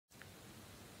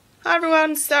Hi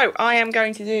everyone, so I am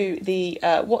going to do the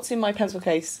What's in My Pencil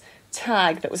Case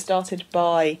tag that was started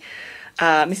by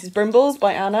Mrs. Brimbles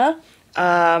by Anna.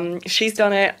 She's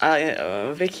done it,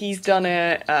 Vicky's done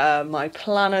it, my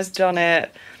planner's done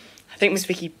it, I think Miss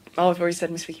Vicky, I've already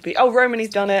said Miss Vicky B, oh Romany's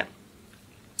done it,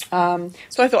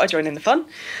 so I thought I'd join in the fun.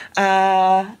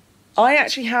 I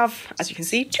actually have, as you can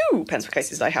see, two pencil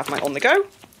cases. I have my on the go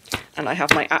and I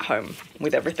have my at home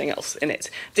with everything else in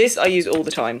it. This I use all the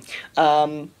time.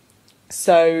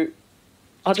 So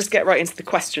I'll just get right into the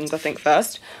questions, I think,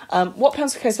 first. What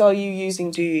pencil case are you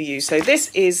using, do you use? So this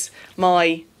is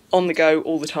my on-the-go,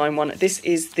 all-the-time one. This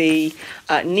is the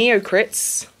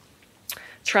Neocrits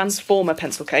Transformer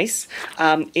pencil case.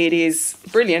 It is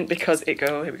brilliant because it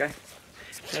goes, here we go,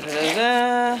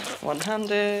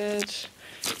 one-handed,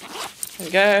 there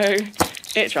we go.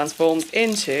 It transforms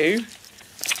into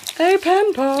a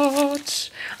pen pot.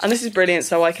 And this is brilliant,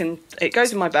 so it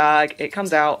goes in my bag, it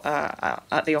comes out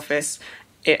at the office,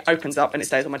 it opens up and it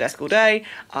stays on my desk all day.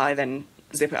 I then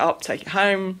zip it up, take it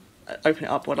home, open it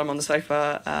up while I'm on the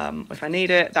sofa if I need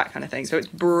it, that kind of thing. So it's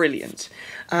brilliant.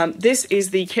 This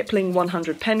is the Kipling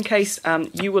 100 pen case.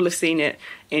 You will have seen it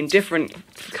in different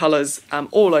colours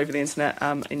all over the internet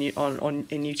in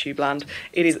YouTube land.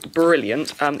 It is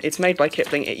brilliant. It's made by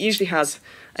Kipling. It usually has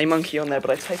a monkey on there,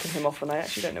 but I've taken him off and I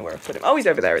actually don't know where I put him. Oh, he's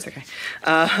over there, it's okay.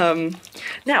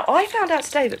 Now, I found out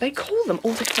today that they call them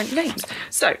all different names.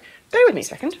 So, bear with me a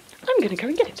second. I'm going to go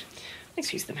and get it.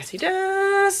 Excuse the messy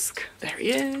desk. There he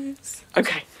is.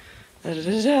 Okay.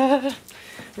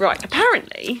 Right,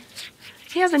 apparently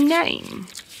he has a name,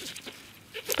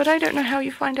 but I don't know how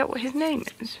you find out what his name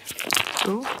is.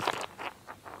 Ooh.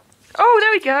 Oh,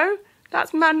 there we go.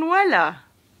 That's Manuela.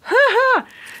 Ha ha!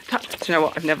 Do you know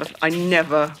what? I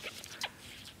never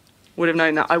would have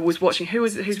known that. I was watching,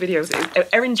 whose video was it?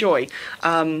 Erin Joy.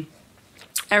 Erin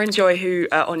Joy, who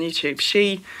on YouTube,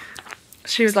 she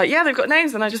was like, yeah, they've got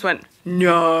names, and I just went,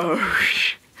 no.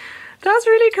 That's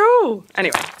really cool.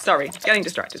 Anyway, sorry, getting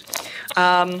distracted.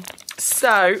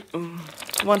 So,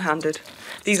 one-handed.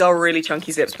 These are really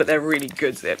chunky zips, but they're really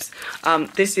good zips.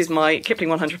 This is my Kipling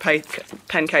 100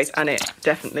 pen case, and it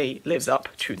definitely lives up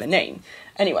to the name.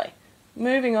 Anyway,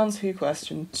 moving on to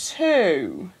question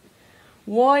 2.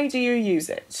 Why do you use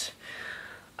it?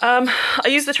 I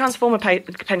use the Transformer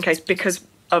pen case because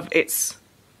of its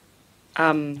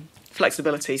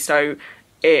flexibility. So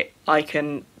I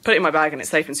can put it in my bag and it's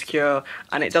safe and secure,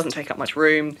 and it doesn't take up much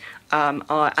room. And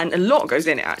a lot goes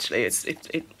in it actually.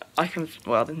 I can,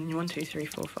 well, 1, 2, 3,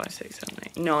 4, 5, 6, 7,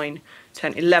 8, 9,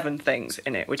 10, 11 things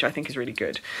in it, which I think is really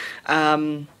good.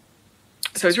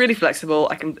 So it's really flexible.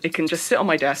 It can just sit on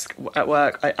my desk at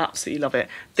work. I absolutely love it.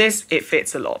 It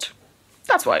fits a lot.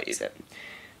 That's why I use it.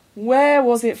 Where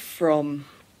was it from?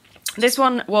 This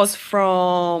one was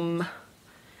from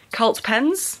Cult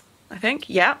Pens, I think.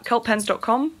 Yeah,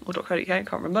 cultpens.com or .co.uk, I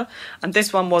can't remember. And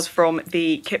this one was from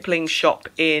the Kipling shop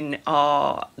in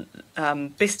our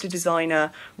Bicester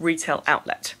Designer retail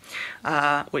outlet,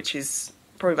 which is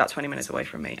probably about 20 minutes away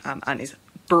from me, and is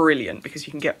brilliant because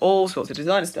you can get all sorts of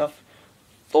designer stuff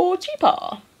for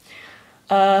cheaper.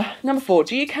 Number 4,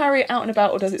 do you carry it out and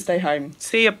about or does it stay home?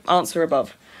 See your answer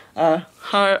above. Out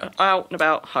and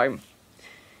about, home.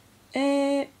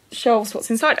 Show us what's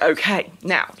inside. Okay,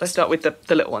 now let's start with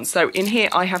the little one. So in here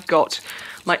I have got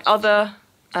my other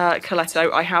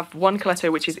Coletto. I have one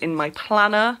Coletto which is in my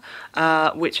planner,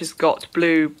 which has got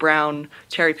blue, brown,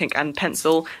 cherry pink and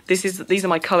pencil. These are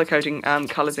my colour coding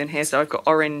colours in here. So I've got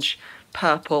orange,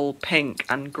 purple, pink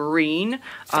and green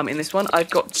in this one. I've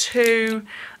got 2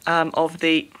 of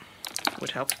the,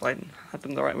 would help if I had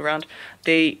them the right way around,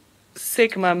 the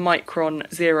Sigma Micron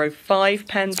 05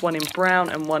 pens, one in brown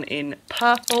and one in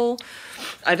purple.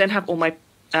 I then have all my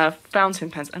fountain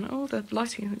pens, and oh, the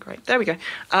lighting isn't great. There we go.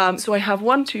 So I have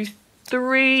 1, 2,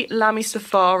 3 Lamy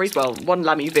Safaris, well, 1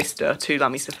 Lamy Vista, 2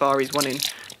 Lamy Safaris, 1 in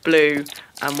blue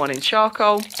and 1 in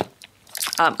charcoal.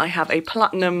 I have a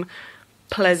Platinum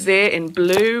Plaisir in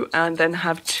blue, and then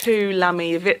have 2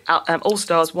 Lamy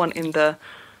All-Stars, 1 in the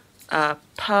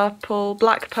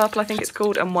black purple I think it's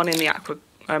called, and 1 in the aqua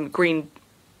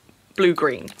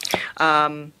blue-green.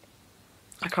 I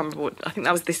can't remember what, I think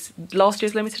that was this last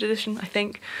year's limited edition, I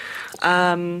think.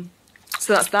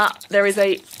 So that's that. There is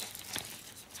a,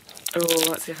 oh,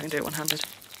 let's see if I can do it one-handed.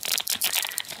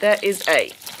 There is a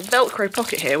Velcro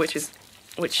pocket here, which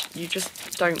you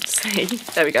just don't see.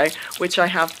 There we go. Which I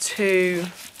have 2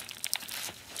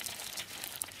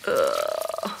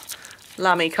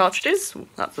 Lamy cartridges.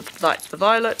 That's the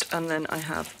violet, and then I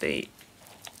have the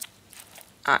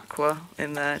aqua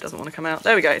in there. It doesn't want to come out.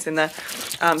 There we go, it's in there.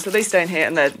 So they stay in here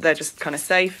and they're just kind of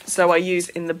safe. So I use,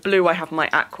 in the blue I have my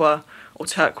aqua or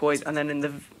turquoise, and then in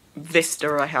the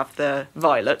Vista I have the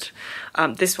violet.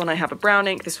 This one I have a brown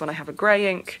ink, this one I have a grey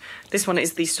ink. This one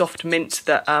is the soft mint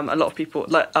that a lot of people,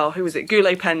 like, who was it?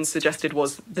 Goulet Pens suggested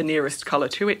was the nearest colour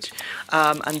to it.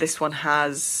 And this one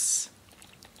has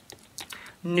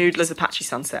Noodler's Apache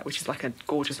Sunset, which is like a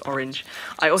gorgeous orange.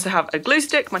 I also have a glue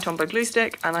stick, my Tombow glue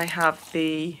stick, and I have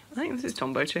the, I think this is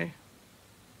Tombow too.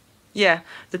 Yeah,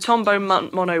 the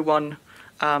Tombow Mono 1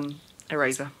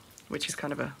 eraser, which is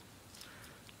kind of a,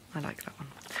 I like that one.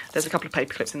 There's a couple of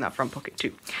paper clips in that front pocket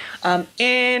too.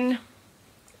 In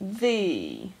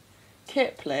the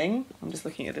Kipling, I'm just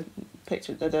looking at the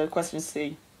picture, the questions to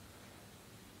see.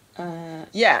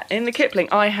 Yeah, in the Kipling,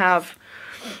 I have,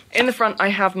 in the front, I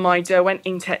have my Derwent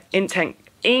Ink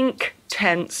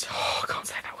Tense, oh, I can't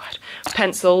say that word,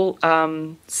 pencil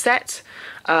set.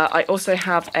 I also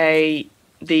have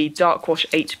the Dark Wash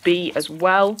 8B as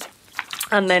well.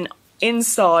 And then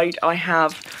inside, I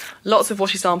have lots of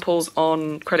washi samples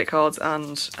on credit cards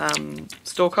and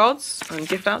store cards and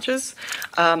gift vouchers.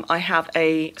 I have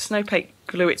a Snowpape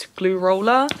Glue It glue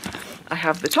roller. I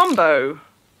have the Tombow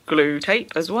glue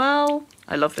tape as well.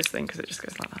 I love this thing because it just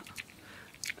goes like that.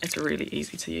 It's really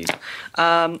easy to use.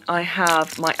 I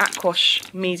have my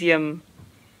Aquash medium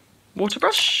water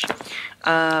brush.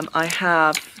 I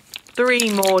have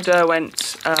 3 more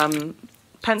Derwent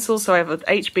pencils. So I have an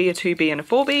HB, a 2B and a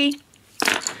 4B.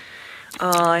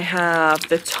 I have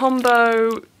the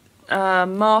Tombow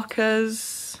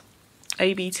markers,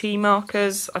 ABT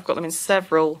markers. I've got them in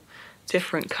several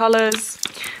different colours.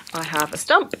 I have a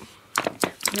stump.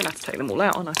 I'm going to have to take them all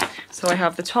out, aren't I? So I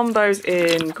have the Tombows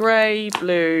in grey,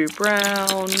 blue,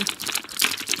 brown,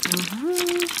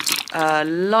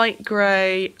 light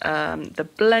grey, the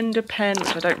blender pen,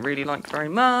 which I don't really like very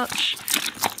much.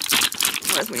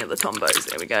 Where's me at the Tombows?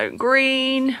 There we go.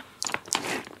 Green.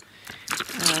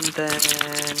 And then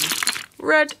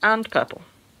red and purple.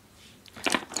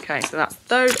 Okay, so that's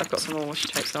those. I've got some more washi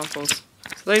tape samples.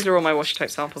 So those are all my washi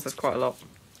tape samples. There's quite a lot.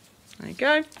 There you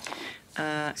go.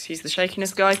 Excuse the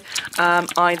shakiness, guys.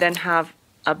 I then have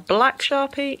a black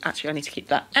Sharpie. Actually, I need to keep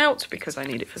that out because I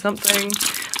need it for something.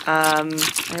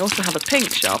 I also have a pink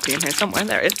Sharpie in here somewhere.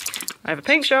 There it is. I have a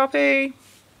pink Sharpie.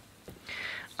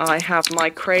 I have my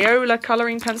Crayola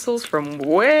colouring pencils from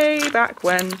way back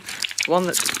when. One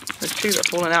that's, there's 2 that have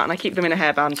fallen out, and I keep them in a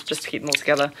hairband just to keep them all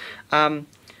together.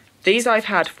 These I've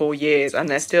had for years and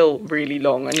they're still really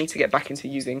long. I need to get back into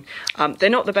using. They're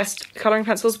not the best colouring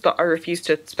pencils, but I refuse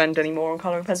to spend any more on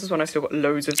colouring pencils when I've still got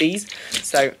loads of these.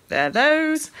 So they're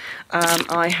those.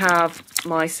 I have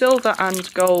my silver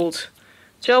and gold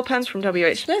gel pens from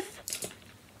WH Smith.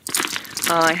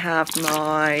 I have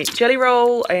my Jelly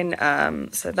Roll in,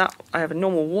 so that I have a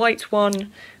normal white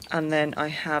one, and then I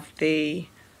have the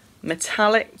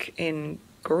metallic in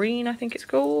green, I think it's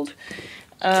called.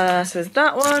 So there's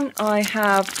that one. I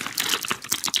have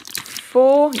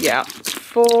 4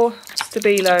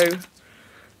 Stabilo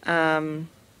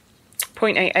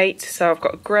 0.88. So I've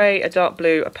got a grey, a dark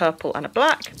blue, a purple and a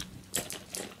black.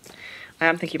 I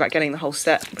am thinking about getting the whole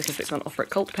set because it's on offer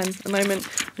at Cult Pens at the moment.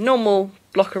 A normal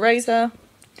block eraser,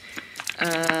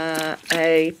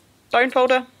 a bone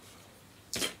folder,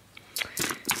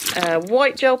 a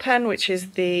white gel pen, which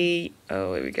is the,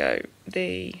 oh, here we go,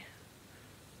 the,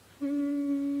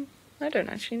 I don't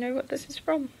actually know what this is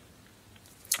from.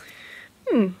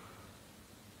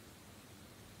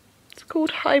 It's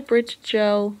called Hybrid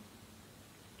Gel.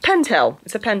 Pentel.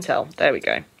 It's a Pentel. There we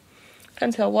go.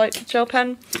 Pentel white gel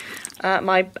pen.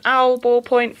 My owl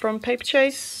ballpoint from Paper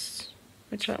Chase,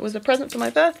 which was a present for my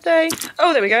birthday.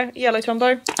 Oh, there we go. Yellow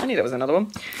Tombow. I knew there was another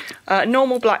one.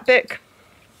 Normal black Bic.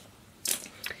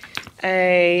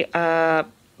 A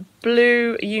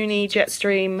blue Uni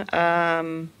Jetstream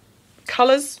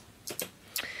colours.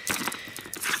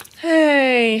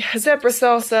 Hey, Zebra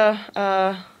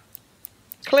Salsa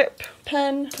clip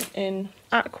pen in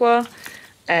aqua.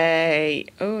 Oh, here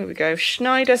we go,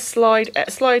 Schneider Slider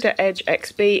Edge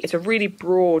XB. It's a really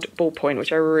broad ballpoint,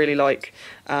 which I really like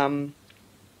for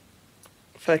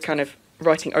kind of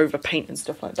writing over paint and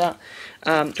stuff like that,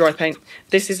 dry paint.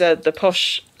 This is the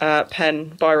Posh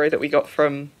pen biro that we got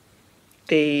from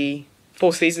the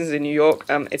Four Seasons in New York.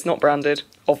 It's not branded,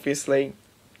 obviously.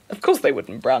 Of course they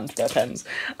wouldn't brand their pens.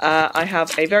 I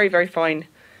have a very, very fine,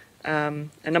 a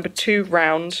number 2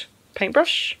 round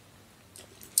paintbrush.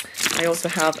 I also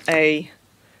have a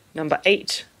number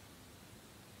 8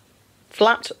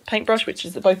 flat paintbrush, which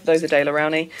is both of those are Dale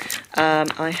Rowney.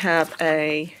 I have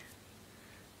a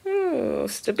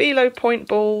Stabilo Point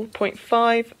Ball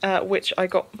 0.5, which I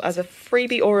got as a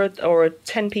freebie or a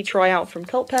 10p tryout from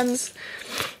Cult Pens.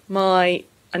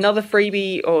 Another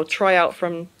freebie or tryout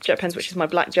from Jet Pens, which is my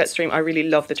black Jetstream. I really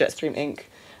love the Jetstream ink.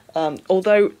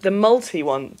 Although the multi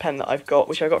one pen that I've got,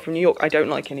 which I got from New York, I don't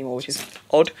like anymore, which is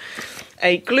odd.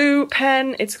 A glue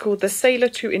pen, it's called the Sailor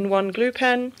 2-in-1 glue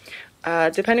pen.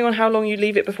 Depending on how long you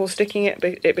leave it before sticking it,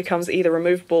 it becomes either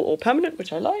removable or permanent,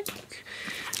 which I like.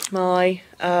 My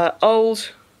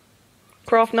old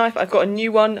craft knife, I've got a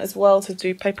new one as well to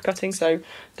do paper cutting, so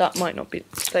that might not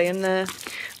stay in there.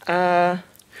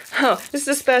 This is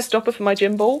a spare stopper for my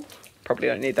gym ball. Probably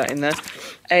don't need that in there.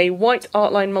 A white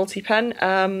Artline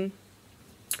multi-pen.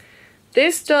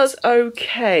 This does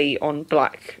okay on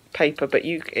black paper, but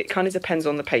it kind of depends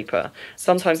on the paper.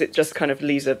 Sometimes it just kind of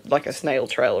leaves like a snail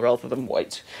trail rather than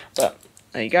white. But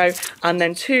there you go. And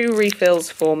then 2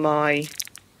 refills for my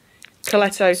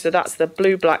Coletto. So that's the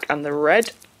blue, black and the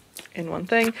red in one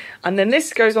thing. And then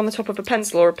this goes on the top of a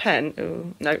pencil or a pen.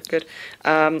 Ooh, no, good.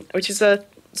 Which is a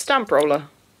stamp roller,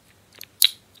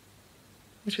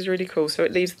 which is really cool. So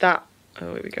it leaves that.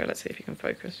 Oh, here we go. Let's see if you can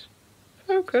focus.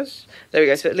 Focus. There we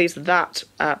go. So it leaves that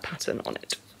pattern on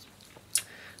it.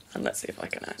 And let's see if I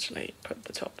can actually put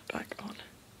the top back on.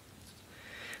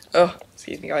 Oh,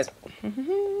 excuse me, guys.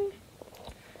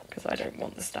 Because I don't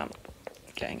want the stamp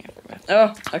getting everywhere.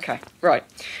 Oh, okay. Right.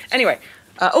 Anyway.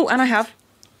 Oh, and I have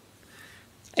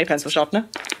a pencil sharpener.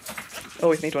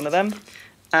 Always need one of them.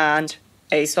 And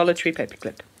a solitary paper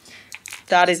clip.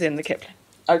 That is in the kit.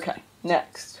 Okay.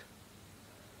 Next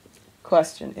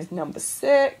question is number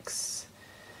 6.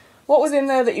 What was in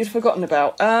there that you'd forgotten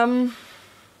about?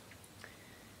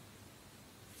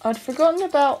 I'd forgotten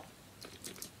about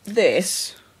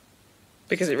this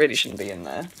because it really shouldn't be in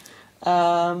there.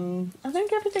 I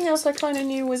think everything else I kind of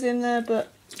knew was in there,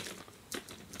 but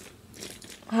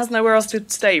has nowhere else to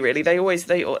stay really.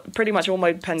 Pretty much all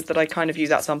my pens that I kind of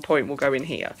use at some point will go in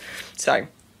here. So,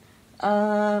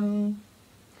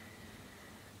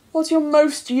 what's your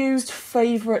most used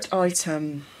favourite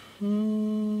item?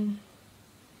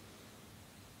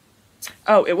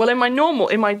 Oh, well, on my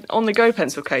on-the-go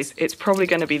pencil case, it's probably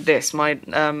going to be this, my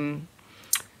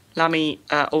Lamy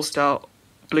All-Star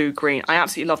Blue Green. I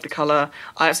absolutely love the colour.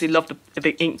 I absolutely love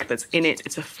the ink that's in it.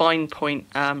 It's a fine point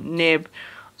nib.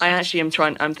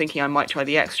 I'm thinking I might try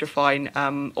the extra fine.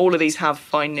 All of these have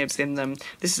fine nibs in them.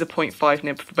 This is a 0.5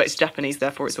 nib, but it's Japanese,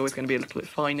 therefore it's always going to be a little bit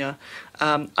finer.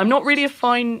 I'm not really a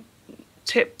fine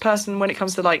tip person when it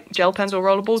comes to like gel pens or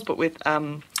rollerballs, but with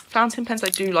fountain pens I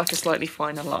do like a slightly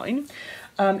finer line.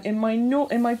 In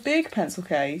my big pencil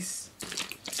case,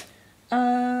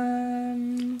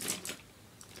 I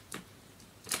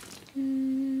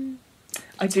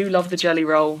do love the Jelly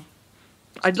Roll.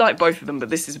 I'd like both of them, but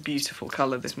this is a beautiful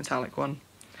colour, this metallic one.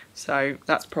 So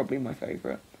that's probably my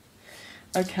favourite.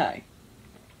 Okay.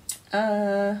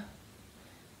 That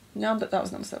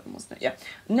was number 7, wasn't it? Yeah.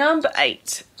 Number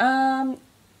 8. Now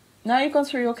you've gone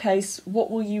through your case, what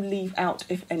will you leave out,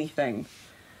 if anything?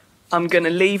 I'm going to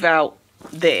leave out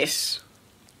this,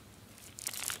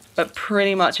 but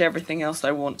pretty much everything else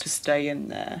I want to stay in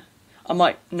there. I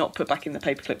might not put back in the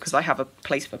paperclip because I have a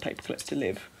place for paperclips to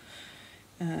live.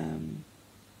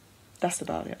 That's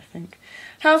about it, I think.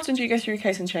 How often do you go through your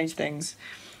case and change things?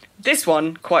 This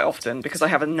one, quite often, because I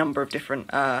have a number of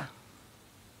different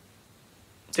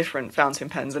fountain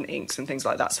pens and inks and things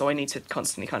like that, so I need to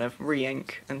constantly kind of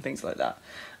re-ink and things like that.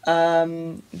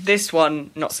 This one,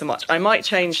 not so much. I might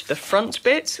change the front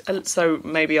bit, so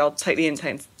maybe I'll take the ink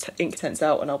tents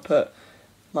out and I'll put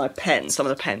my pens, some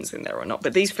of the pens in there or not,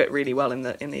 but these fit really well in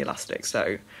the elastic,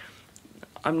 so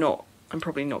I'm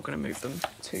probably not going to move them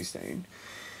too soon.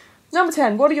 Number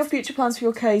 10, what are your future plans for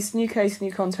your case? New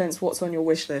contents, what's on your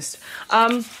wish list?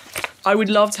 I would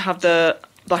love to have the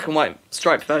black and white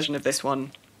striped version of this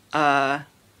one.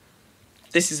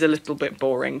 This is a little bit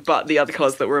boring, but the other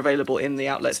colours that were available in the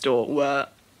outlet store were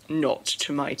not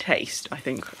to my taste, I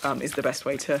think, is the best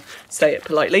way to say it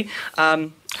politely.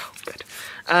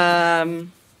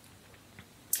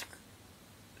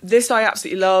 This I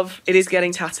absolutely love. It is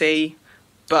getting tatty,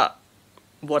 but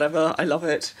whatever, I love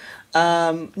it.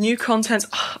 New contents,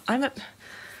 there's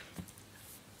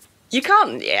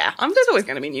always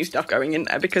going to be new stuff going in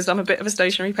there because I'm a bit of a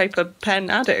stationery paper pen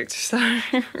addict, so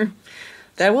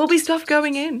there will be stuff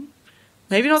going in.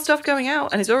 Maybe not stuff going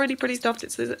out, and it's already pretty stuffed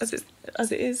as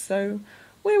it is, so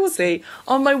we will see.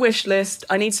 On my wish list,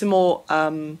 I need some more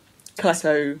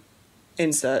Coletto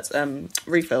inserts,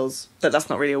 refills, but that's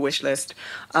not really a wish list.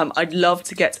 I'd love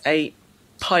to get a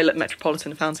Pilot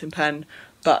Metropolitan fountain pen,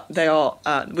 but they are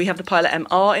we have the Pilot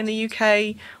MR in the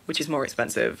UK, which is more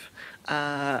expensive.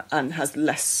 and has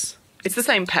less. It's the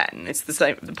same pen. It's the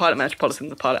same. The Pilot Metropolitan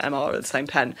and the Pilot MR are the same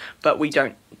pen, but we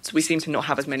seem to not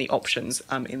have as many options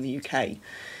in the UK.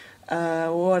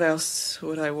 What else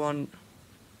would I want?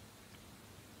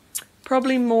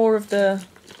 Probably more of the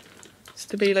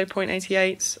Stabilo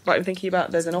 .88. Right, I'm thinking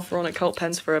about, there's an offer on at Cult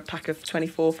Pens for a pack of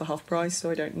 24 for half price,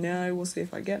 so I don't know. We'll see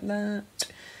if I get that.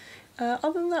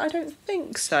 Other than that, I don't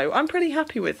think so. I'm pretty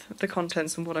happy with the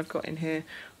contents and what I've got in here.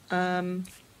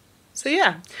 So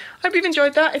yeah, hope you've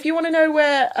enjoyed that. If you want to know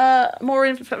where more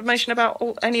information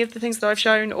about any of the things that I've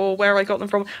shown or where I got them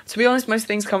from, to be honest, most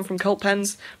things come from Cult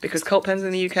Pens, because Cult Pens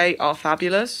in the UK are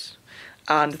fabulous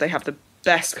and they have the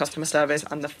best customer service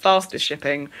and the fastest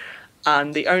shipping.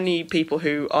 And the only people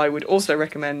who I would also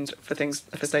recommend for things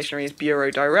for stationery is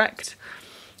Bureau Direct.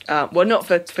 Well, not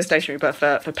for stationery, but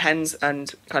for pens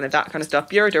and kind of that kind of stuff.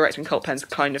 Bureau Direct and Cult Pens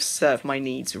kind of serve my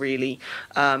needs, really.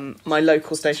 My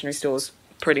local stationery stores,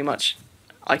 pretty much,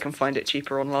 I can find it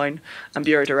cheaper online. And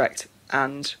Bureau Direct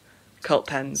and Cult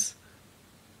Pens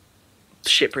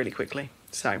ship really quickly.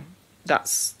 So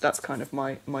that's kind of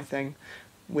my thing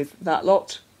with that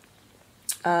lot.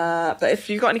 But if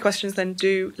you've got any questions, then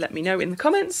do let me know in the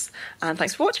comments. And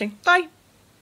thanks for watching. Bye!